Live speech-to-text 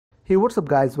Hey, what's up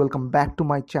guys, welcome back to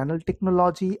my channel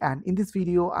Technology, and in this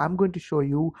video I'm going to show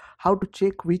you how to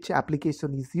check which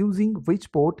application is using which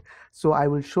port. So I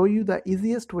will show you the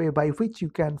easiest way by which you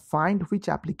can find which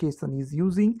application is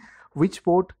using which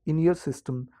port in your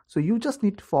system. So you just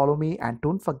need to follow me and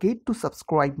don't forget to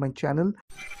subscribe my channel.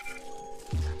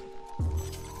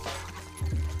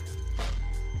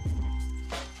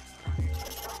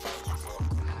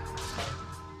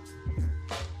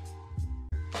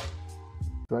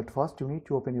 So at first you need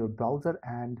to open your browser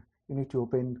and you need to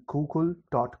open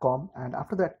google.com, and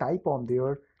after that type on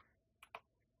there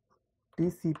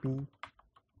TCP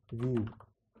view.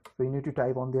 So you need to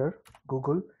type on there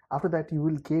Google. After that you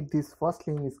will get this first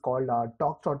link is called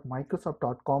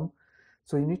docs.microsoft.com.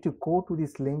 So you need to go to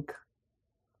this link.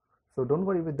 So don't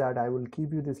worry with that, I will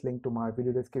give you this link to my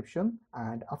video description,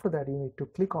 and after that you need to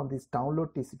click on this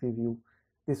download TCP view.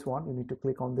 This one you need to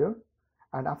click on there,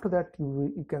 and after that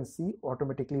you can see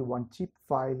automatically one zip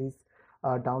file is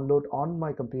download on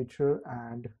my computer.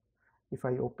 And if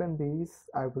I open this,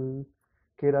 I will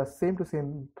get a same to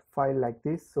same file like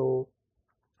this. So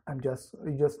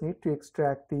you just need to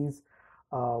extract these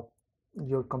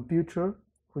your computer,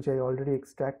 which I already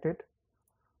extracted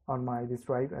on my this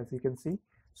drive, as you can see.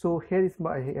 So here is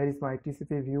my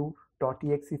TCP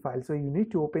view.exe file. So you need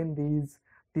to open these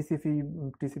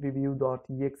TCP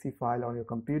view.exe file on your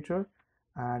computer,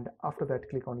 and after that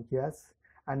click on yes,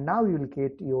 and now you will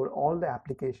get your all the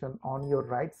application on your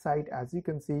right side. As you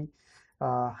can see,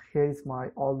 here is my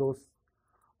all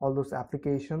those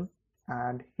application,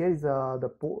 and here is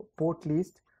the port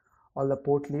list, all the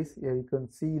port list. Here you can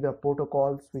see the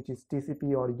protocols, which is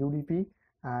TCP or UDP,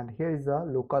 and here is the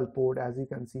local port, as you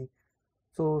can see.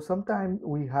 So sometimes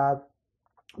we have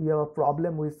a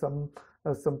problem with some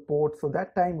ports, so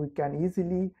that time we can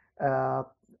easily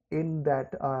in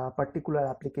that particular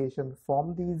application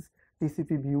from these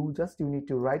TCP view. Just you need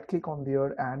to right click on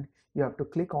there and you have to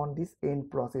click on this end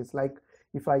process. Like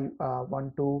if I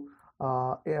want to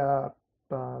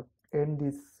end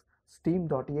this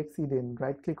steam.exe, then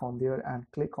right click on there and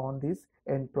click on this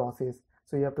end process.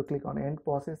 So you have to click on end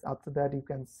process. After that you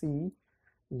can see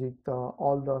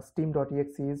all the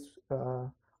steam.exe is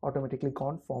automatically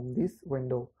gone from this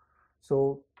window.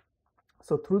 So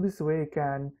through this way you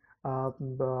can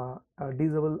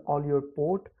disable all your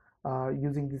port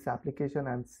using this application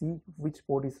and see which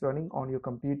port is running on your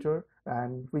computer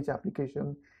and which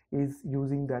application is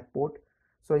using that port.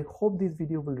 So I hope this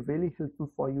video will really helpful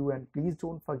for you, and please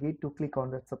don't forget to click on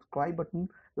that subscribe button,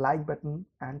 like button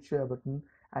and share button.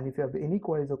 And if you have any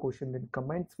queries or question, then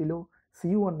comments below. See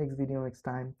you on next video next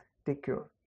time. Take care.